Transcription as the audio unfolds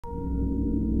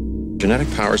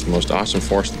Genetic power is the most awesome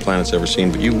force the planet's ever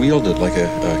seen, but you wield it like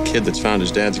a kid that's found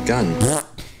his dad's gun.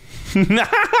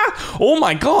 Oh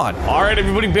my god. Alright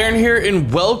everybody, Baron here,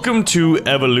 and welcome to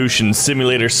Evolution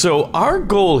Simulator. So our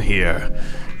goal here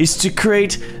is to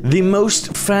create the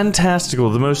most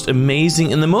fantastical, the most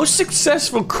amazing, and the most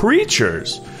successful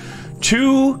creatures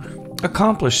to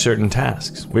accomplish certain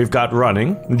tasks. We've got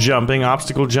running, jumping,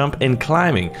 obstacle jump, and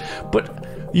climbing. But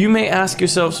you may ask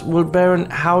yourselves, well Baron,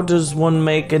 how does one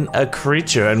make a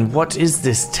creature, and what is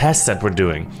this test that we're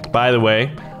doing? By the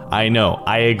way, I know,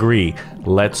 I agree.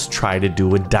 Let's try to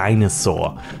do a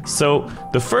dinosaur. So,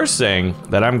 the first thing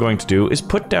that I'm going to do is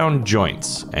put down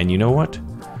joints. And you know what?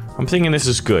 I'm thinking this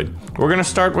is good. We're gonna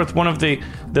start with one of the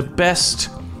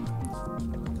best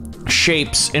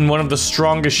shapes and one of the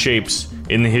strongest shapes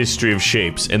in the history of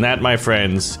shapes. And that, my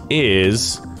friends,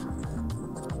 is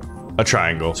a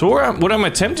triangle. So what I'm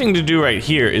attempting to do right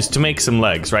here is to make some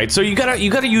legs, right? So you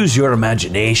gotta use your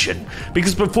imagination,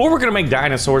 because before we're gonna make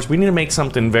dinosaurs, we need to make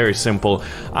something very simple.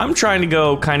 I'm trying to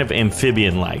go kind of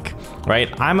amphibian-like,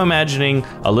 right? I'm imagining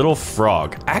a little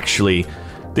frog. Actually,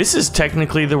 this is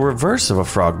technically the reverse of a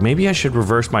frog. Maybe I should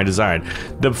reverse my design.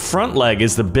 The front leg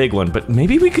is the big one, but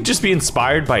maybe we could just be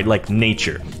inspired by, like,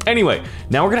 nature. Anyway,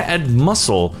 now we're gonna add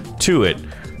muscle to it.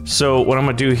 So what I'm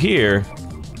gonna do here,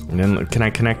 and then, can I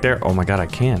connect there? Oh my god, I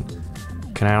can.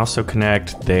 Can I also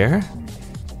connect there?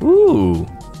 Ooh.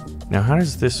 Now how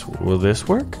does this, will this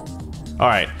work?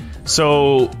 Alright,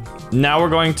 so now we're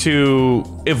going to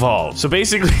evolve. So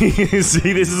basically,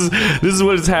 see, this is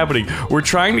what is happening. We're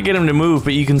trying to get him to move,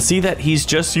 but you can see that he's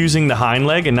just using the hind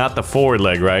leg and not the forward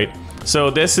leg, right?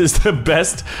 So this is the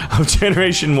best of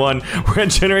Generation 1. We're at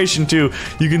Generation 2.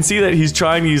 You can see that he's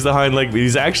trying to use the hind leg, but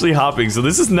he's actually hopping. So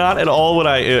this is not at all what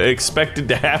I expected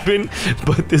to happen,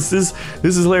 but this is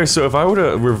hilarious. So if I were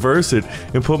to reverse it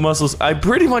and put muscles, I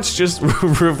pretty much just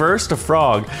reversed a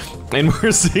frog, and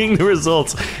we're seeing the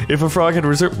results. If a frog had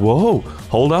reserved, whoa,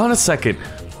 hold on a second.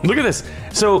 Look at this.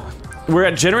 So we're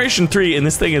at Generation 3, and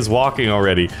this thing is walking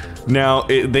already. Now,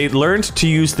 they learned to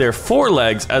use their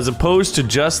forelegs as opposed to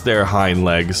just their hind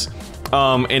legs,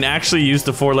 and actually use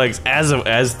the forelegs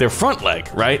as their front leg,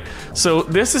 right? So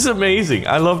this is amazing.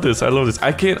 I love this. I love this.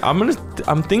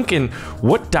 I'm thinking,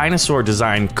 what dinosaur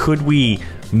design could we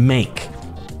make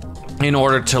in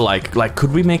order to like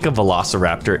could we make a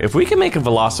velociraptor? If we can make a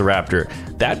velociraptor,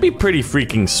 that'd be pretty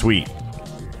freaking sweet.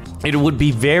 It would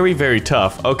be very, very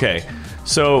tough. Okay.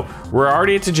 So we're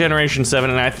already into Generation 7,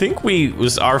 and I think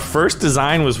our first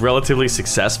design was relatively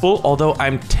successful, although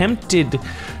I'm tempted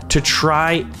to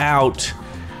try out.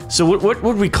 So what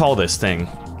would we call this thing?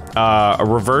 A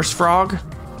reverse frog?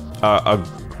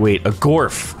 Wait, a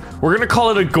gorf. We're gonna call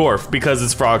it a gorf because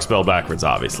it's frog spelled backwards,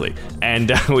 obviously.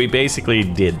 And we basically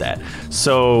did that.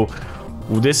 So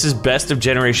this is best of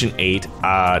Generation 8.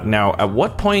 Now, at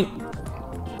what point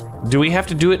do we have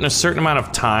to do it in a certain amount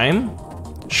of time?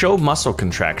 Show muscle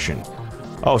contraction.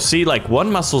 Oh, see, like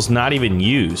one muscle's not even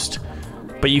used,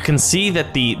 but you can see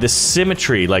that the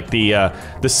symmetry, like the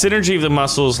synergy of the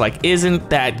muscles, like isn't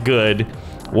that good.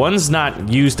 One's not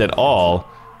used at all.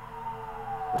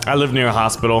 I live near a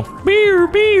hospital. Beer,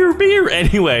 beer, beer.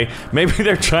 Anyway, maybe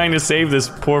they're trying to save this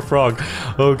poor frog.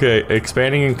 Okay,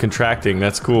 expanding and contracting.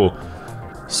 That's cool.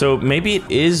 So maybe it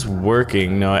is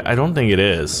working. No, I don't think it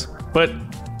is. But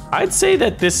I'd say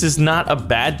that this is not a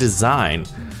bad design.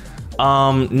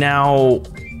 Now,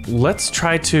 let's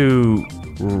try to,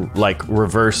 like,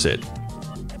 reverse it.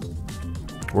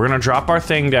 We're gonna drop our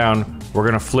thing down, we're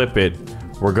gonna flip it,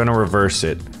 we're gonna reverse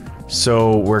it.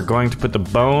 So, we're going to put the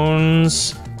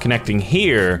bones connecting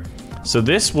here. So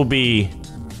this will be...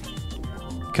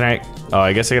 oh,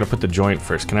 I guess I gotta put the joint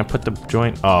first. Can I put the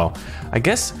joint? Oh, I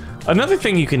guess another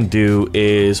thing you can do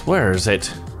is, where is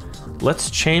it? Let's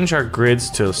change our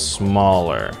grids to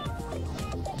smaller.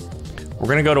 We're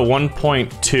gonna go to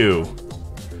 1.2.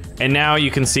 And now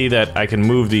you can see that I can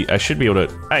move I should be able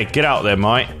to, hey, get out there,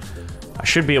 mate. I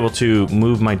should be able to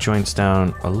move my joints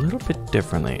down a little bit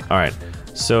differently. All right,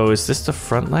 so is this the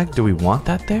front leg? Do we want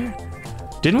that there?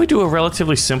 Didn't we do a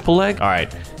relatively simple leg? All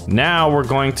right, now we're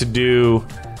going to do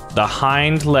the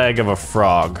hind leg of a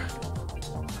frog.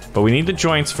 But we need the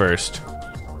joints first.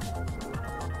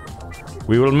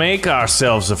 We will make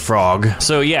ourselves a frog.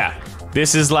 So yeah,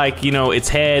 this is like, you know, its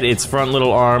head, its front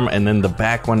little arm, and then the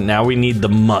back one. Now we need the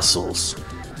muscles.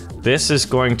 This is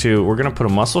going to, we're gonna put a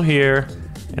muscle here,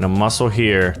 and a muscle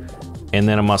here, and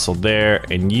then a muscle there,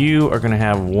 and you are gonna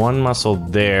have one muscle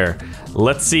there.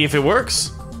 Let's see if it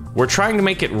works. We're trying to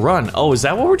make it run. Oh, is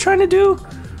that what we're trying to do?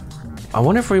 I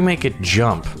wonder if we make it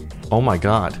jump. Oh my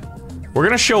god. We're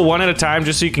gonna show one at a time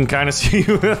just so you can kind of see.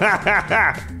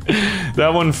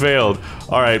 That one failed.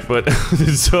 All right, but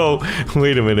so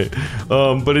wait a minute.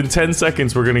 But in 10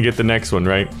 seconds we're gonna get the next one,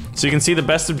 right? So you can see the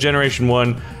best of generation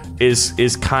 1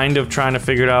 is kind of trying to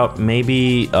figure it out.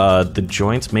 Maybe the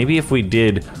joints. Maybe if we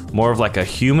did more of like a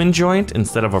human joint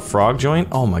instead of a frog joint.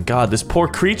 Oh my god, this poor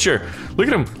creature. Look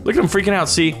at him. Look at him freaking out.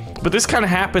 See, but this kind of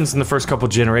happens in the first couple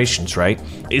generations, right?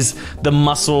 Is the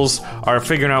muscles are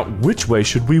figuring out which way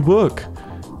should we work.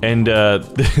 And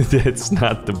that's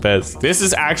not the best. This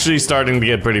is actually starting to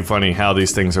get pretty funny how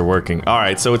these things are working. All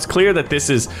right, so it's clear that this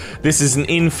is an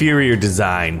inferior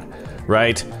design,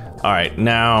 right? All right,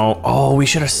 now, oh, we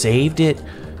should have saved it.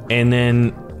 And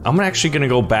then I'm actually gonna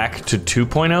go back to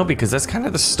 2.0 because that's kind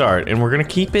of the start. And we're gonna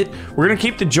keep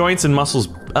the joints and muscles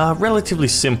relatively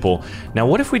simple. Now,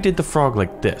 what if we did the frog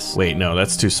like this? Wait, no,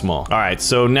 that's too small. All right,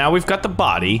 so now we've got the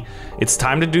body. It's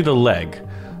time to do the leg.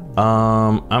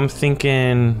 I'm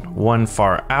thinking one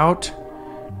far out,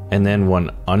 and then one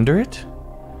under it.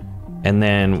 And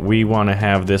then we want to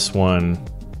have this one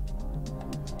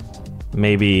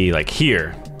maybe like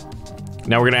here.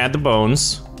 Now we're gonna add the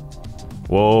bones.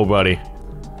 Whoa, buddy.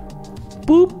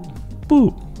 Boop,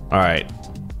 boop. All right.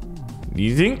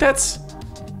 You think that's...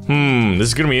 this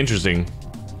is gonna be interesting.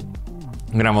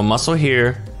 I'm gonna have a muscle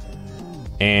here,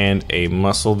 and a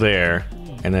muscle there,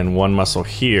 and then one muscle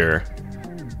here.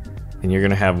 And you're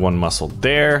gonna have one muscle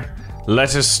there.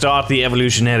 Let us start the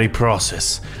evolutionary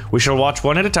process. We shall watch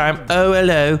one at a time. Oh,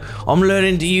 hello. I'm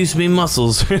learning to use me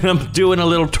muscles. I'm doing a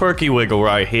little turkey wiggle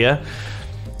right here.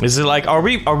 Is it like, are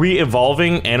we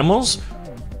evolving animals?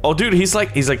 Oh, dude, he's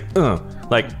like,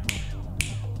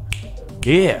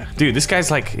 yeah, dude, this guy's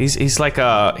like, he's like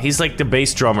the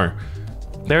bass drummer.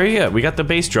 There you go, we got the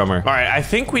bass drummer. All right, I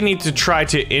think we need to try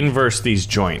to inverse these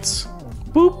joints.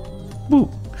 Boop,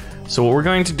 boop. So what we're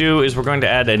going to do is we're going to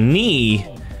add a knee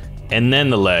and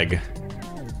then the leg.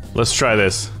 Let's try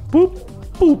this. Boop,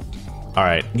 boop. All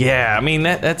right, yeah, I mean,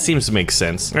 that seems to make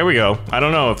sense. There we go. I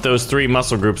don't know if those 3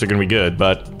 muscle groups are gonna be good,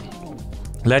 but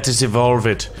let us evolve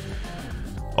it.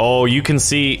 Oh, you can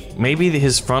see, maybe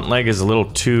his front leg is a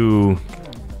little too...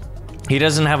 He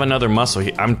doesn't have another muscle.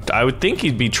 I would think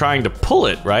he'd be trying to pull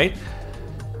it, right?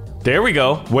 There we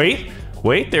go. Wait,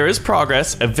 there is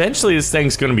progress. Eventually this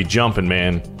thing's gonna be jumping,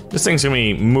 man. This thing's gonna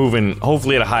be moving,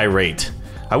 hopefully at a high rate.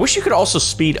 I wish you could also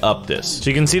speed up this. So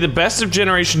you can see the best of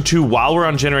Generation 2 while we're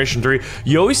on Generation 3.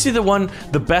 You always see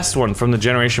the best one from the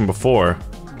generation before.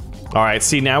 All right,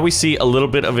 see, now we see a little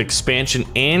bit of expansion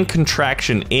and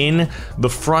contraction in the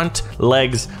front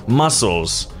legs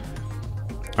muscles.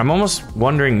 I'm almost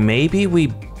wondering, maybe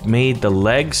we made the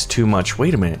legs too much.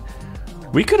 Wait a minute.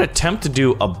 We could attempt to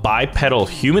do a bipedal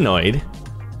humanoid,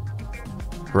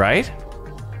 right?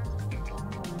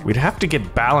 We'd have to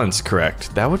get balance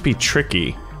correct. That would be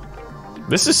tricky.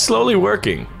 This is slowly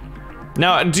working.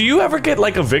 Now, do you ever get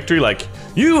like a victory, like,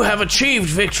 you have achieved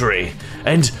victory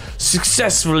and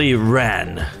successfully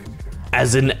ran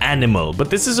as an animal? But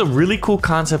this is a really cool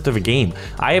concept of a game.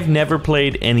 I have never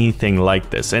played anything like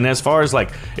this. And as far as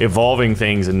like evolving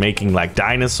things and making like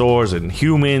dinosaurs and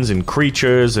humans and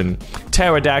creatures and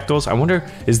pterodactyls, I wonder,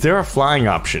 is there a flying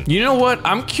option? You know what?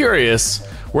 I'm curious.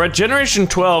 We're at Generation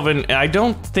 12, and I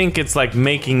don't think it's like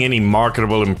making any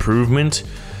marketable improvement,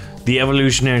 the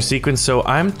evolutionary sequence, so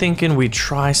I'm thinking we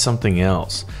try something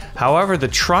else. However, the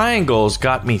triangles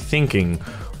got me thinking,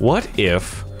 what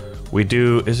if we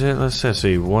do, let's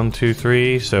see, 1, 2,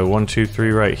 3, so 1, 2,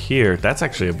 3 right here. That's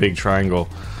actually a big triangle.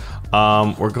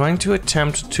 We're going to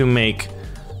attempt to make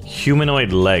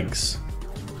humanoid legs.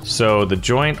 So the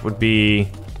joint would be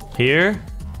here,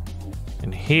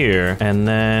 and here, and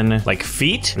then like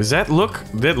feet. Does that look,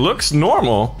 that looks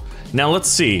normal. Now let's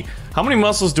see, how many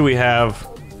muscles do we have?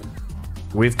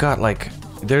 We've got like,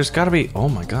 there's gotta be, oh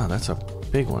my god, that's a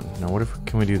big one. Now what if,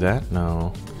 can we do that?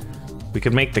 No. We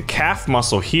could make the calf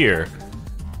muscle here.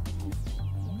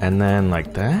 And then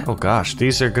like that. Oh gosh,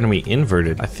 these are gonna be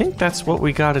inverted. I think that's what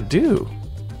we gotta do.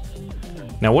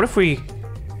 Now what if we,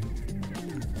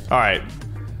 all right,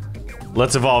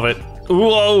 let's evolve it.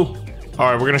 Whoa. All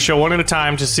right, we're gonna show one at a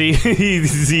time to see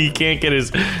he can't get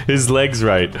his legs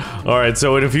right. All right,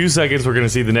 so in a few seconds we're gonna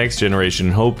see the next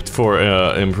generation. Hope for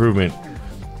improvement.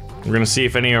 We're gonna see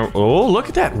if any are. Oh, look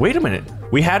at that! Wait a minute.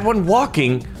 We had one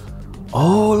walking.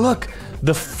 Oh, look,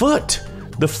 the foot.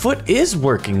 The foot is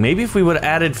working. Maybe if we would have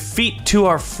added feet to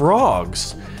our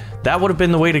frogs, that would have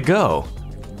been the way to go.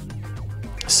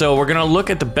 So we're gonna look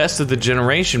at the best of the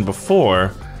generation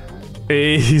before.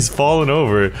 He's fallen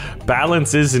over.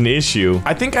 Balance is an issue.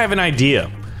 I think I have an idea.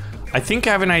 I think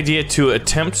I have an idea to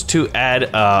attempt to add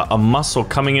a muscle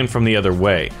coming in from the other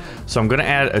way. So I'm gonna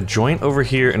add a joint over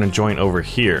here and a joint over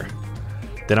here.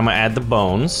 Then I'm gonna add the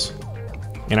bones,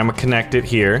 and I'm gonna connect it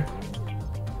here.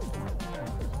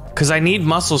 Because I need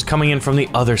muscles coming in from the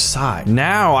other side.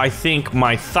 Now I think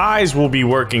my thighs will be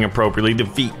working appropriately.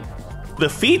 The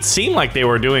feet seem like they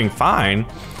were doing fine.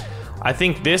 I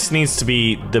think this needs to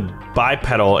be the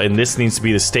bipedal, and this needs to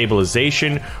be the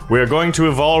stabilization. We're going to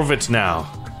evolve it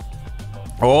now.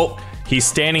 Oh, he's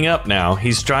standing up now.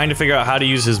 He's trying to figure out how to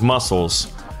use his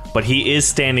muscles, but he is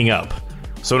standing up.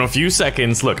 So in a few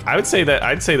seconds, look, I'd say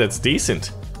that's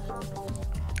decent.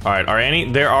 All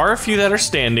right, there are a few that are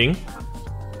standing.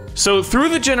 So through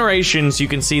the generations, you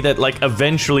can see that like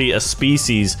eventually a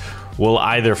species will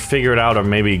either figure it out or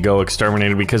maybe go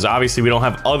exterminated, because obviously we don't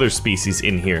have other species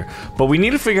in here. But we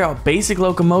need to figure out basic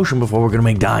locomotion before we're gonna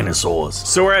make dinosaurs.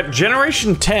 So we're at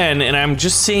generation 10, and I'm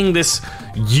just seeing this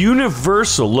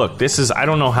universal, look, this is, I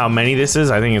don't know how many this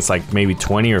is, I think it's like maybe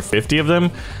 20 or 50 of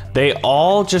them. They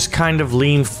all just kind of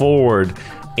lean forward,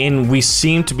 and we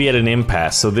seem to be at an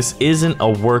impasse. So this isn't a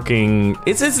working,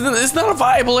 it's not a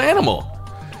viable animal.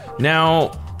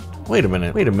 Now, wait a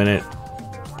minute.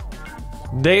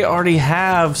 They already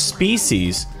have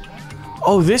species.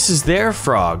 Oh, this is their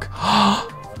frog.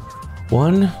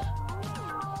 1,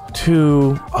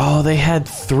 2, oh, they had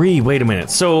 3. Wait a minute.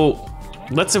 So,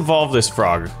 let's evolve this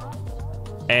frog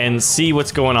and see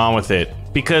what's going on with it.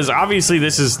 Because obviously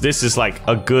this is like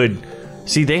a good...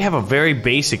 See, they have a very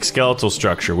basic skeletal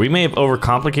structure. We may have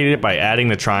overcomplicated it by adding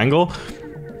the triangle.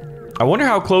 I wonder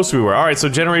how close we were. Alright, so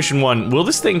generation 1. Will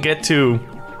this thing get to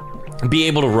be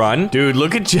able to run? Dude,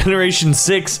 look at generation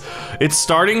 6. It's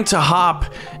starting to hop,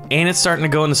 and it's starting to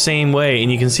go in the same way,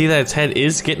 and you can see that its head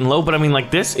is getting low, but I mean,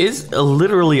 like, this is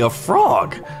literally a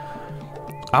frog.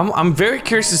 I'm very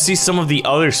curious to see some of the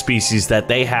other species that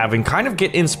they have and kind of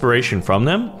get inspiration from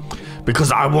them,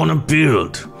 because I want to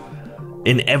build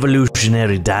an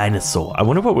evolutionary dinosaur. I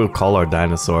wonder what we'll call our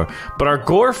dinosaur. But our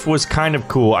Gorf was kind of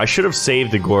cool. I should have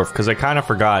saved the Gorf because I kind of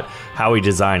forgot how he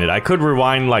designed it. I could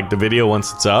rewind like the video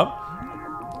once it's up,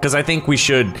 because I think we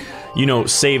should, you know,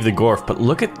 save the Gorf. But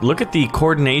look at the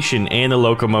coordination and the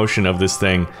locomotion of this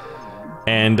thing.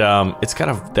 And it's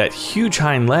got that huge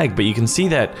hind leg, but you can see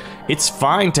that it's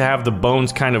fine to have the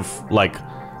bones kind of like,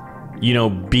 you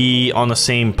know, be on the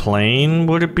same plane,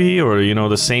 would it be? Or, you know,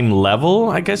 the same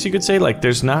level, I guess you could say. Like,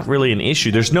 there's not really an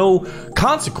issue. There's no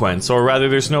consequence, or rather,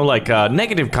 there's no, like,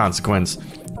 negative consequence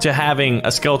to having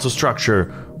a skeletal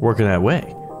structure working that way.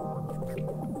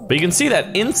 But you can see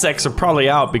that insects are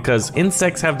probably out, because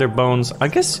insects have their bones, I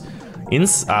guess,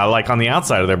 like, on the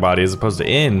outside of their body as opposed to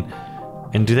in.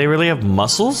 And do they really have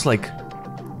muscles? Like,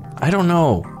 I don't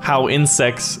know how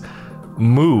insects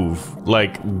move.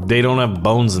 Like, they don't have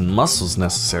bones and muscles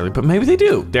necessarily, but maybe they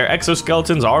do. Their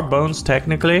exoskeletons are bones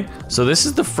technically. So this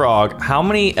is the frog. How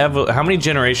many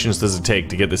generations does it take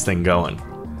to get this thing going?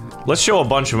 Let's show a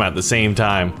bunch of them at the same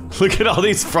time. Look at all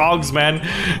these frogs, man.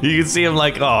 You can see them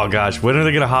like, oh gosh, when are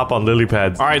they gonna hop on lily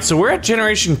pads? All right, so we're at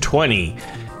generation 20,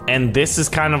 and this is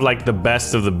kind of like the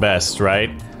best of the best,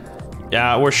 right?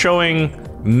 We're showing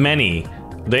many.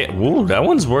 Ooh, that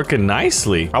one's working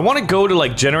nicely. I want to go to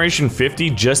like generation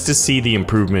 50 just to see the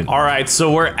improvement. All right,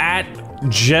 so we're at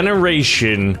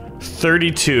generation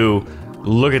 32.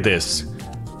 Look at this.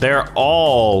 They're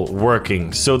all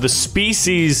working. So the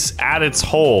species at its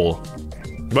whole,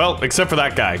 well, except for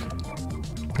that guy.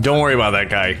 Don't worry about that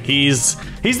guy. He's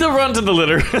the runt of the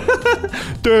litter.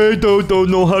 They don't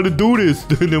know how to do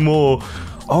this anymore.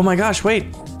 Oh my gosh, wait.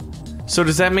 So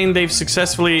does that mean they've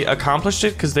successfully accomplished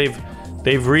it because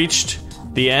they've reached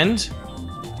the end?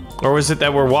 Or is it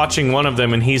that we're watching one of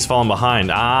them and he's fallen behind?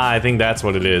 Ah, I think that's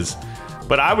what it is.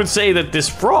 But I would say that this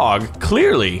frog,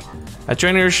 clearly, at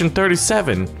generation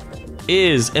 37,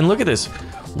 is, and look at this,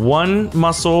 one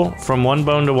muscle from one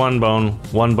bone to one bone,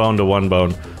 one bone to one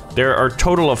bone. There are a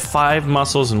total of 5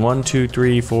 muscles and 1, 2,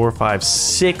 3, 4, 5,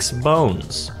 6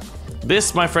 bones.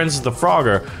 This, my friends, is the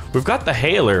Frogger. We've got the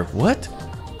Hailer. What?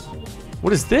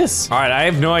 What is this? All right, I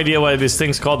have no idea why this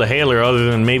thing's called a Hailer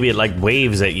other than maybe it like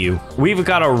waves at you. We've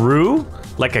got a Roo?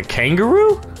 Like a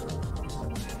kangaroo?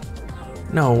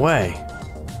 No way.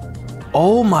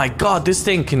 Oh my god, this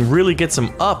thing can really get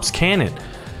some ups, can it?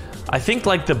 I think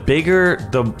like the bigger,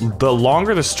 the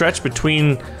longer the stretch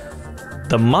between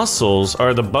the muscles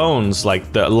or the bones,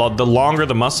 like the longer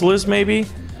the muscle is maybe,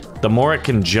 the more it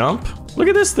can jump. Look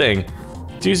at this thing.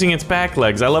 It's using its back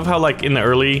legs. I love how like in the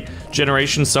early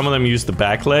generations, some of them use the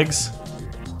back legs.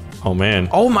 Oh man.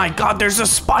 Oh my god, there's a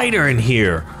spider in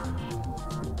here.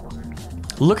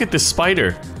 Look at this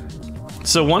spider.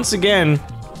 So once again,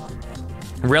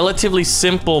 relatively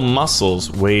simple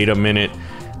muscles. Wait a minute.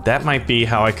 That might be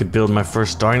how I could build my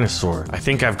first dinosaur. I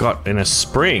think I've got in a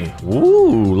spring.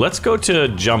 Ooh, let's go to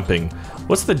jumping.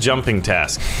 What's the jumping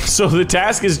task? So the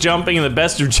task is jumping, and the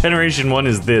best of generation 1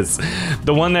 is this.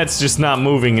 The one that's just not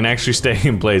moving and actually staying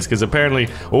in place, because apparently,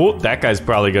 oh, that guy's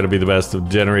probably gonna be the best of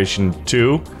generation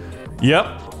 2.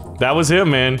 Yep, that was him,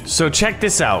 man. So check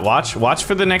this out, watch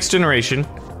for the next generation.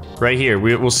 Right here,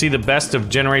 we'll see the best of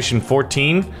generation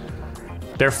 14.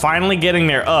 They're finally getting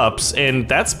their ups, and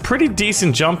that's pretty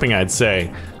decent jumping, I'd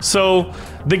say. So,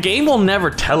 the game will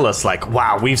never tell us, like,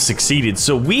 wow, we've succeeded.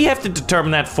 So we have to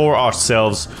determine that for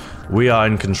ourselves. We are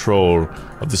in control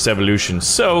of this evolution.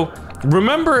 So,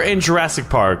 remember in Jurassic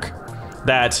Park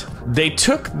that they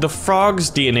took the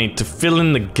frog's DNA to fill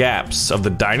in the gaps of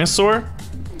the dinosaur?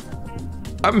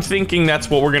 I'm thinking that's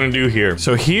what we're gonna do here.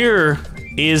 So here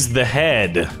is the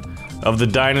head of the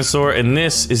dinosaur, and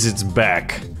this is its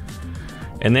back.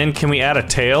 And then can we add a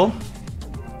tail?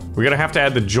 We're gonna have to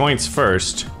add the joints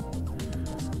first.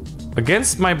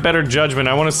 Against my better judgment,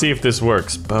 I wanna see if this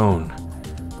works. Bone.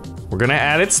 We're gonna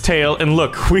add its tail, and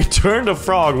look, we turned a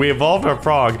frog, we evolved our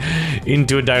frog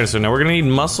into a dinosaur. Now we're gonna need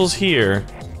muscles here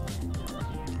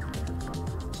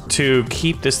to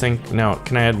keep this thing. Now,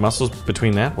 can I add muscles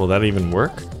between that? Will that even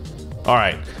work?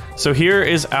 Alright, so here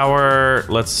is our,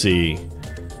 let's see.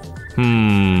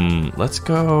 Let's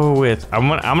go with, I'm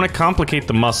gonna complicate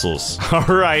the muscles. All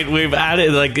right, we've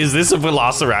added, like, is this a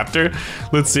velociraptor?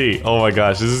 Let's see. Oh my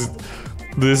gosh,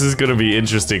 this is gonna be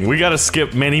interesting. We gotta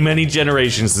skip many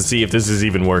generations to see if this is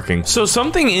even working. So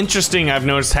something interesting I've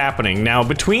noticed happening. Now,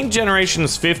 between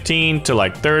generations 15 to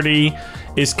like 30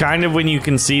 is kind of when you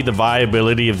can see the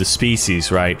viability of the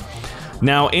species, right?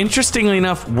 Now, interestingly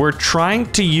enough, we're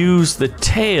trying to use the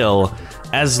tail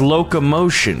as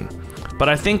locomotion. But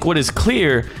I think what is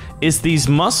clear is these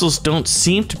muscles don't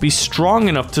seem to be strong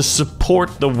enough to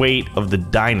support the weight of the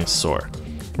dinosaur,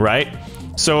 right?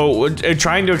 So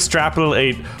trying to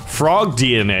extrapolate frog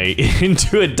DNA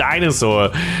into a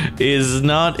dinosaur is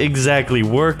not exactly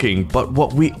working, but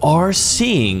what we are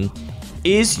seeing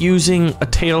is using a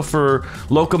tail for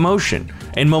locomotion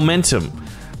and momentum.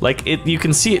 Like, you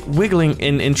can see it wiggling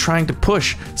and trying to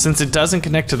push. Since it doesn't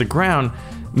connect to the ground,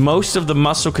 most of the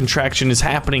muscle contraction is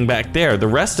happening back there. The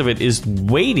rest of it is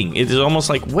waiting. It is almost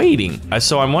like waiting.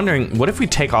 So I'm wondering, what if we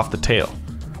take off the tail?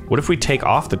 What if we take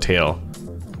off the tail?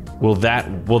 Will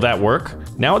that work?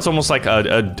 Now it's almost like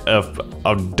a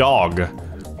dog.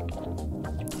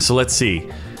 So let's see.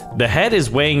 The head is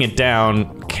weighing it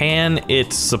down. Can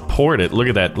it support it? Look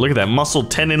at that. Look at that muscle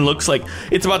tendon. Looks like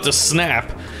it's about to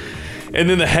snap. And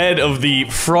then the head of the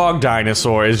frog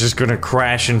dinosaur is just gonna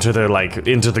crash into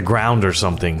the ground or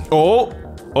something. Oh,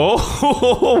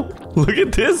 look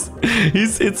at this.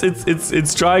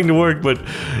 It's trying to work, but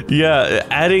yeah,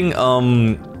 adding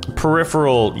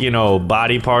peripheral, you know,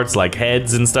 body parts like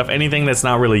heads and stuff, anything that's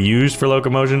not really used for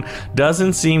locomotion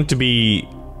doesn't seem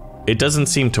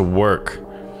to work.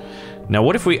 Now,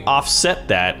 what if we offset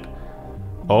that?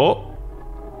 Oh,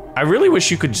 I really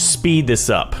wish you could speed this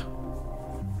up.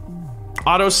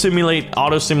 Auto simulate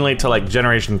to like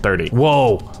generation 30.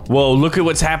 Whoa, look at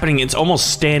what's happening. It's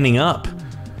almost standing up.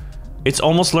 It's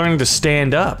almost learning to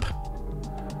stand up.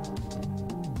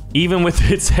 Even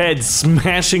with its head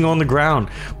smashing on the ground.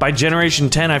 By generation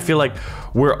 10, I feel like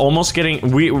we're almost getting,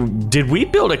 did we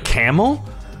build a camel?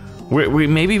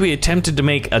 Maybe we attempted to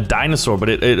make a dinosaur, but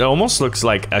it almost looks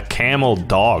like a camel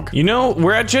dog. You know,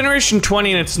 we're at generation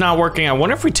 20 and it's not working. I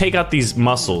wonder if we take out these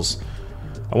muscles.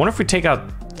 I wonder if we take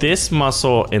out this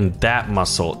muscle and that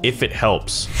muscle, if it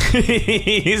helps.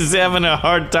 He's having a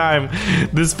hard time.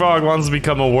 This frog wants to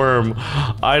become a worm.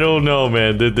 I don't know,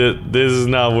 man. This is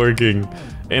not working.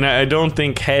 And I don't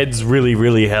think heads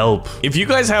really help. If you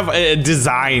guys have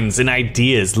designs and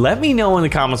ideas, let me know in the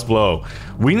comments below.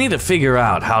 We need to figure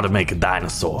out how to make a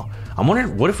dinosaur. I'm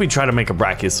wondering, what if we try to make a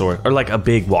brachiosaur or like a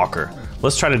big walker?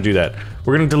 Let's try to do that.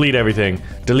 We're gonna delete everything.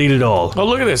 Delete it all. Oh,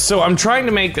 look at this. So I'm trying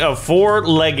to make a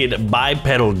four-legged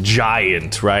bipedal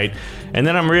giant, right? And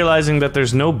then I'm realizing that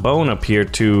there's no bone up here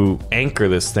to anchor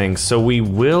this thing. So we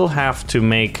will have to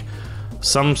make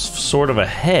some sort of a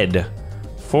head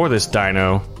for this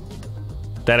dino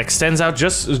that extends out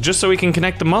just so we can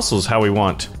connect the muscles how we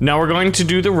want. Now we're going to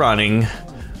do the running,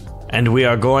 and we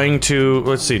are going to,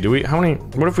 let's see,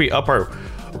 what if we up our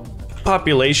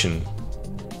population?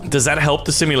 Does that help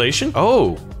the simulation?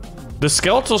 Oh, the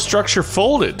skeletal structure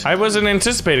folded. I wasn't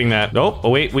anticipating that. Nope. Oh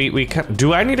wait,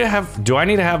 do I need to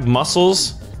have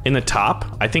muscles in the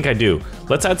top? I think I do.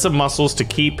 Let's add some muscles to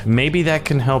keep. Maybe that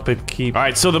can help it keep. All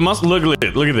right, so the muscle. Look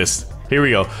at this. Here we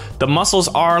go. The muscles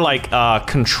are like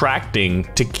contracting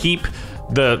to keep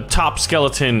the top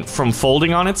skeleton from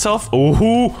folding on itself.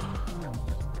 Ooh.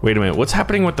 Wait a minute, what's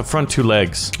happening with the front 2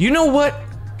 legs? You know what?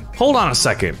 Hold on a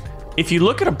second. If you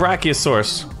look at a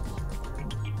Brachiosaurus,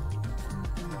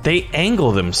 they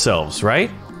angle themselves, right?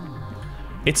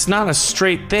 It's not a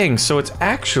straight thing, so it's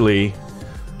actually...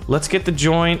 Let's get the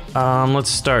joint, let's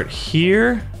start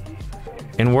here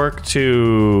and work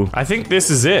to... I think this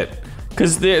is it.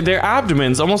 Because their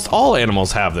abdomens, almost all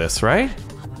animals have this, right?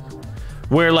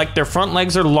 Where like their front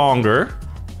legs are longer.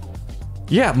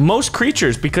 Yeah, most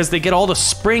creatures, because they get all the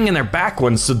spring in their back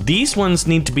ones, so these ones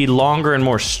need to be longer and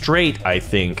more straight, I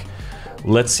think.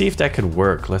 Let's see if that could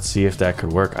work. Let's see if that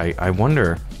could work. I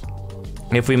wonder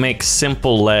if we make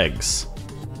simple legs,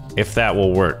 if that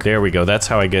will work. There we go. That's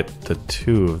how I get the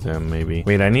 2 of them, maybe.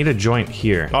 Wait, I need a joint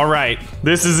here. All right,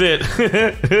 this is it.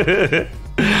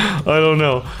 I don't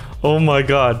know. Oh my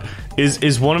god.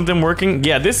 Is one of them working?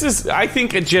 Yeah, this is, I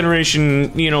think, a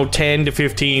generation, you know, 10 to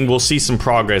 15, we'll see some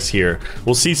progress here.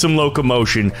 We'll see some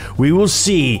locomotion. We will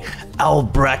see our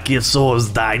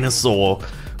Brachiosaurus dinosaur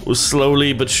was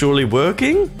slowly but surely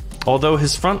working. Although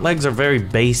his front legs are very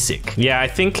basic. Yeah, I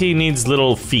think he needs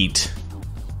little feet.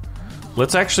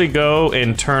 Let's actually go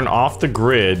and turn off the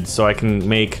grid so I can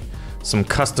make some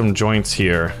custom joints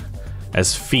here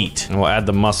as feet. And we'll add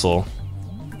the muscle.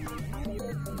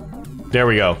 There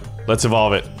we go. Let's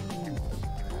evolve it.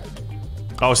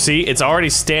 Oh, see? It's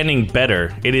already standing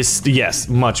better. It is, yes,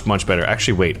 much, much better.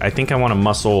 Actually, wait. I think I want a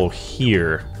muscle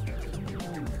here.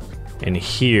 And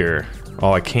here.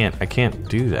 Oh, I can't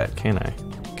do that, can I?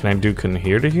 Can I do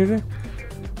here to here?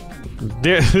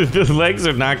 The legs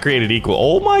are not created equal.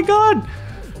 Oh my god!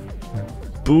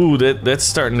 Ooh, that's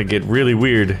starting to get really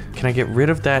weird. Can I get rid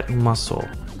of that muscle?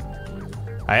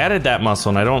 I added that muscle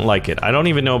and I don't like it. I don't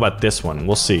even know about this one.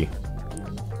 We'll see.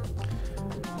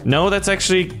 No, that's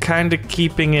actually kind of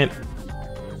keeping it...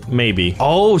 Maybe.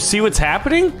 Oh, see what's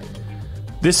happening?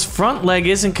 This front leg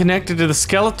isn't connected to the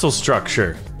skeletal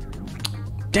structure.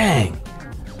 Dang.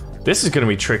 This is gonna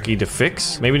be tricky to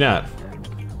fix. Maybe not.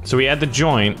 So we add the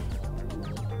joint.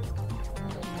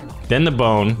 Then the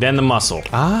bone, then the muscle.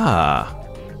 Ah.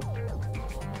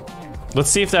 Let's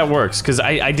see if that works, because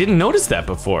I didn't notice that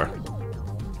before.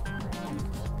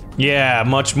 Yeah,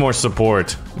 much more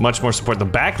support. Much more support. The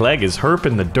back leg is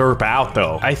herping the derp out,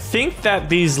 though. I think that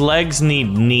these legs need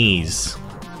knees.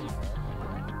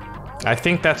 I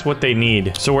think that's what they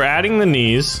need. So we're adding the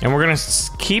knees, and we're gonna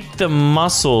keep the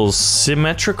muscles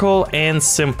symmetrical and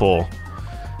simple.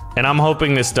 And I'm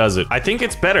hoping this does it. I think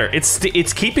it's better.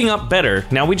 It's keeping up better.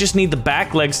 Now we just need the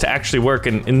back legs to actually work,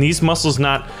 and these muscles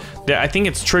not... I think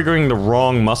it's triggering the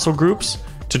wrong muscle groups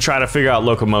to try to figure out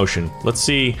locomotion. Let's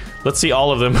see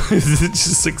all of them. It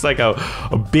just looks like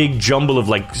a big jumble of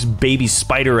like baby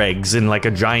spider eggs in like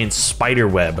a giant spider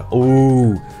web.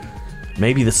 Ooh,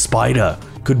 maybe the spider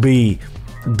could be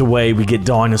the way we get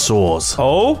dinosaurs.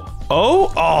 Oh,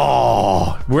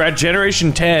 we're at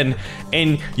generation 10,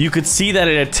 and you could see that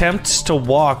it attempts to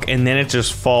walk and then it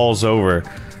just falls over.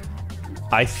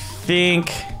 I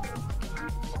think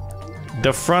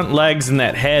the front legs and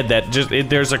that head,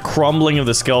 there's a crumbling of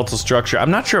the skeletal structure. I'm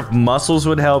not sure if muscles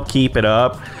would help keep it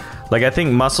up. Like, I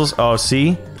think muscles, oh,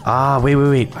 see? Ah,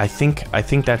 wait. I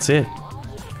think that's it.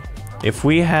 If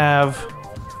we have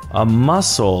a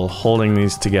muscle holding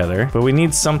these together, but we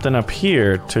need something up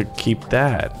here to keep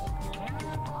that.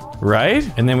 Right?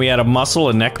 And then we add a muscle,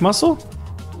 a neck muscle?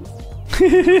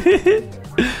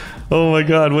 Oh my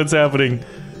god, what's happening?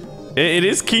 It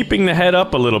is keeping the head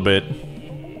up a little bit.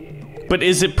 But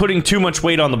is it putting too much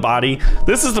weight on the body?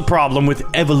 This is the problem with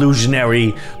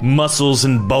evolutionary muscles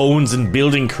and bones and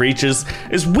building creatures,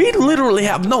 is we literally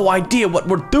have no idea what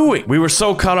we're doing. We were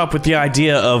so caught up with the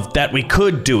idea of that we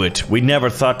could do it, we never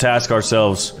thought to ask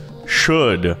ourselves,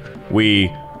 should we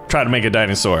try to make a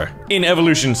dinosaur in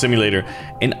Evolution Simulator?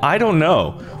 And I don't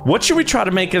know. What should we try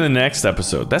to make in the next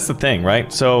episode? That's the thing,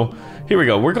 right? So here we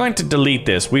go. We're going to delete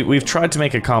this. We've tried to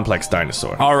make a complex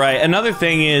dinosaur. All right, another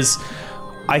thing is,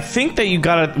 I think that you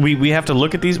gotta, we have to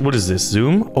look at these. What is this,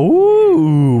 zoom?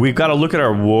 Oh, we've got to look at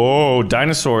our, whoa,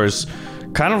 dinosaurs.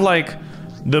 Kind of like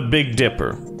the Big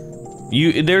Dipper.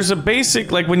 There's a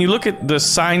basic, like when you look at the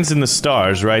signs in the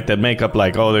stars, right, that make up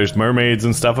like, oh, there's mermaids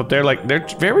and stuff up there, like they're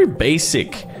very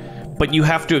basic, but you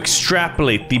have to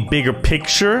extrapolate the bigger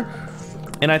picture,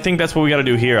 and I think that's what we gotta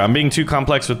do here. I'm being too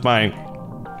complex with my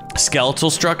skeletal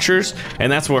structures,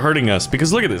 and that's what's hurting us,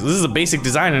 because look at this is a basic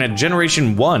design, and at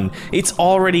generation 1 it's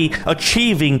already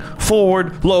achieving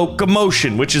forward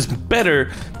locomotion, which is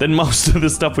better than most of the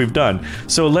stuff we've done.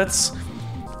 So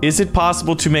is it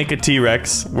possible to make a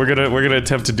T-Rex? We're gonna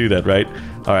attempt to do that, right?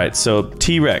 All right, so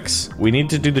T-Rex, we need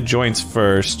to do the joints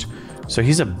first. So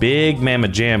he's a big mamma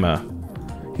jamma.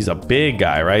 He's a big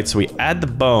guy, right? So we add the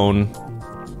bone,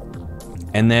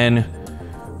 and then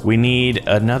we need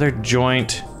another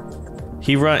joint.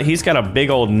 He's got a big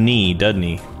old knee, doesn't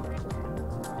he?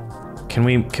 Can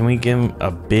we give him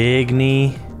a big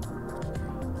knee?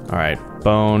 All right,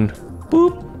 bone.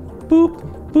 Boop,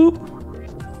 boop,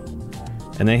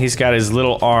 boop. And then he's got his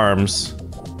little arms.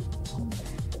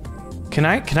 Can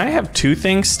I have two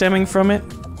things stemming from it?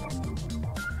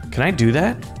 Can I do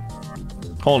that?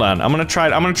 Hold on, I'm gonna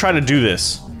try to do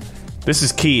this. This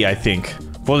is key, I think,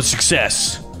 for the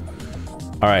success.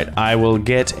 All right, I will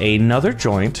get another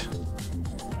joint,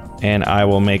 and I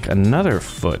will make another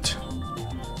foot.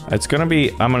 It's gonna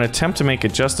be, I'm gonna attempt to make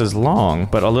it just as long,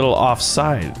 but a little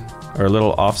offside. Or a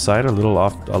little offside, a little.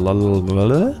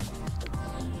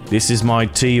 This is my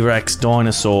T-Rex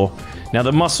dinosaur. Now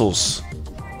the muscles.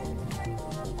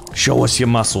 Show us your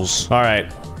muscles. All right,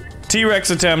 T-Rex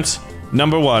attempt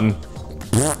number 1.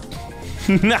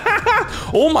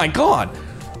 Oh my god!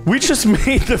 We just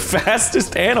made the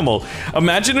fastest animal.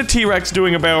 Imagine a T-Rex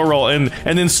doing a barrel roll and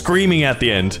then screaming at the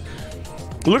end.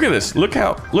 Look at this. Look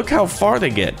how far they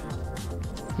get.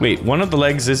 Wait, one of the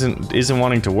legs isn't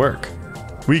wanting to work.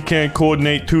 We can't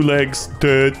coordinate 2 legs.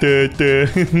 Duh, duh, duh.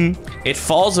 It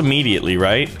falls immediately,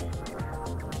 right?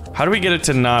 How do we get it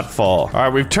to not fall? All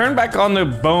right, we've turned back on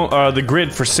the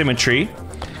grid for symmetry.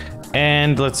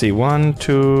 And let's see, 1,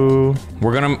 2.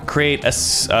 We're gonna create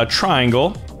a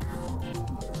triangle.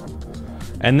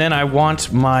 And then I'm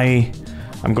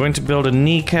going to build a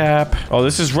kneecap. Oh,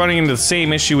 this is running into the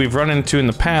same issue we've run into in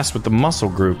the past with the muscle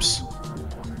groups.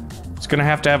 It's gonna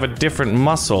have to have a different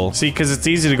muscle. See, because it's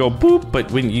easy to go boop,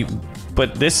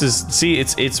 but this is, see,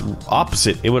 it's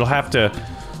opposite. It will have to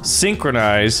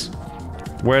synchronize,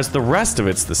 whereas the rest of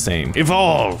it's the same.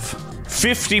 Evolve!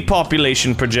 50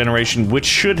 population per generation, which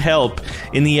should help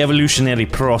in the evolutionary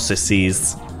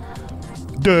processes.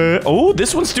 Duh. Oh,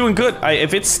 this one's doing good.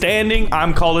 If it's standing,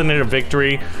 I'm calling it a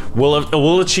victory.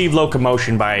 We'll achieve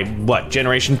locomotion by, what,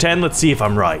 generation 10? Let's see if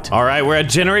I'm right. All right, we're at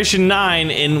generation 9,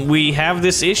 and we have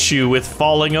this issue with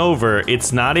falling over.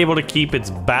 It's not able to keep its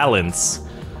balance.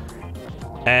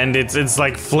 And it's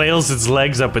like flails its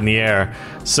legs up in the air.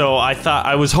 So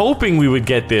I was hoping we would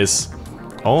get this.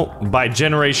 Oh, by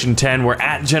generation 10, we're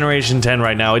at generation 10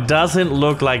 right now. It doesn't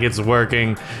look like it's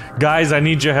working. Guys, I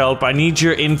need your help. I need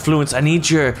your influence. I need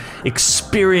your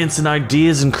experience and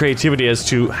ideas and creativity as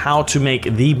to how to make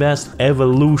the best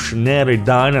evolutionary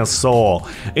dinosaur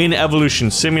in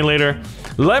Evolution Simulator.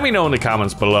 Let me know in the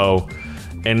comments below.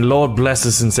 And Lord bless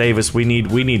us and save us. We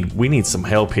need some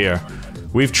help here.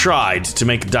 We've tried to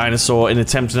make a dinosaur in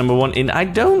attempt number 1, and I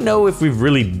don't know if we've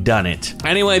really done it.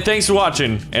 Anyway, thanks for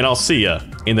watching, and I'll see ya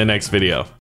in the next video.